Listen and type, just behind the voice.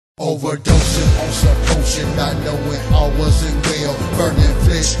Overdosing on some potion, not knowing all wasn't well. Burning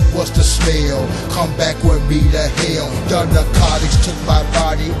flesh, what's the smell? Come back with me to hell. The narcotics took my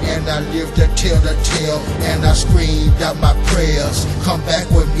body and I lived to tell the tale. And I screamed out my prayers, come back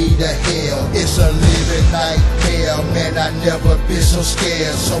with me to hell. It's a living nightmare, man, I never been so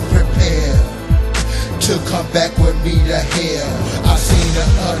scared. So prepare to come back with me to hell. I seen the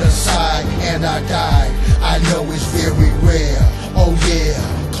other side and I died. I know it's very rare. Oh yeah,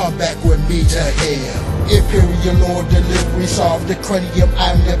 come back with me to hell. Imperial Lord delivery, solve the cranium.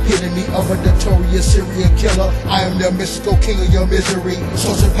 I'm the epitome of a notorious serial killer. I am the mystical king of your misery.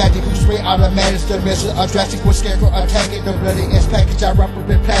 Sociopathic who spray automatics, the measure of drastic with scarecrow attacking. The bloody ass package I wrap up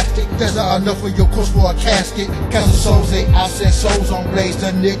in plastic. There's not enough for your course for a casket. Cancel souls, I send souls on blaze.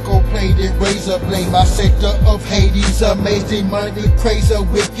 The nickel plated razor blade. My sector of Hades, amazing money, crazy,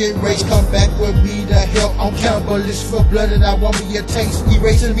 wicked race. Come back with me to hell. I'm cannibalistic for blood and I want me a taste.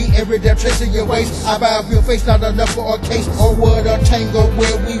 Erasing me every damn trace of your waist. I buy your face, not enough for a case. Or wood or tango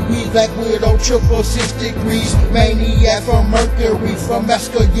where we weave like widow, 666 degrees. Maniac from Mercury, from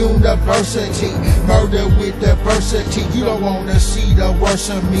Masca University. Murder with diversity. You don't wanna see the worst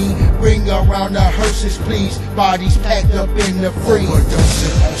of me. Bring around the hearses, please. Bodies packed up in the freeze.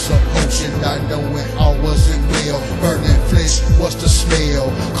 Overdosing on some potion, not knowing all wasn't well. Burning flesh, what's the smell?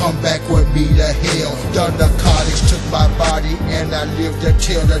 Come back with me to hell. The narcotics took my body and I lived to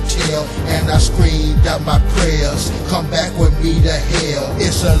tell the tale. And I screamed out my prayers, come back with me to hell.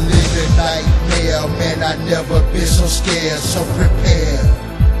 It's a living nightmare, man, I never been so scared. So prepare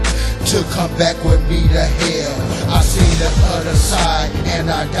to come back with me to hell. I seen the other side and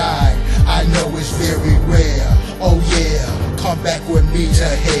I died. I know it's very rare. Oh yeah, come back with me to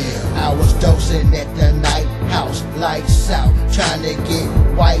hell. I was dosing at the night house, lights out, trying to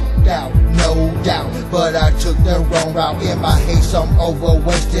get wiped out, no doubt. But I took the wrong route. In my haste, I'm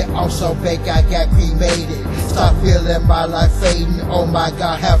overwasted. I'm so big I got cremated. Stop feeling my life fading. Oh my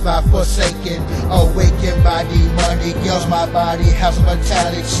God, have I forsaken? Awakened by demonic yells. My body has a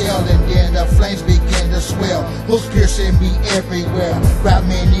metallic shell, and then the flames begin to swell. Who's piercing me everywhere? Rap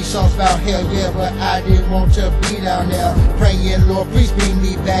many songs about hell, yeah, but I didn't want to be down there. Praying, Lord, please bring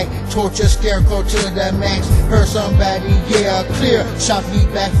me back. Torture scarecrow to the max. Heard somebody, yeah, clear. Shot me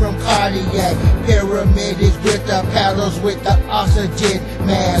back from cardiac. Paramedics with the paddles with the oxygen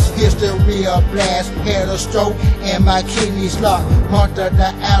mask. History of blast, had a stroke and my kidneys locked. Month of the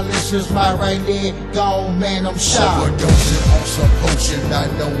Alice, my right leg gone, man, I'm shot. Overdosing on some potion, not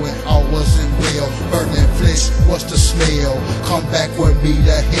knowing all wasn't well. Burning flesh, what's the smell? Come back with me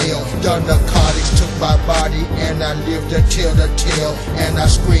to hell. The narcotics took my body and I lived to tell the tale. And I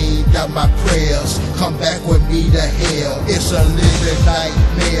screamed out my prayers, come back with me to hell. It's a living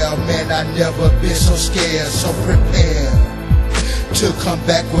nightmare, man, I never been so scared. So prepare to come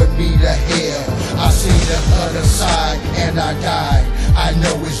back with me to hell. I seen the other side and I died. I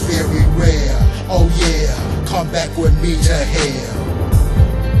know it's very rare. Oh yeah, come back with me to hell.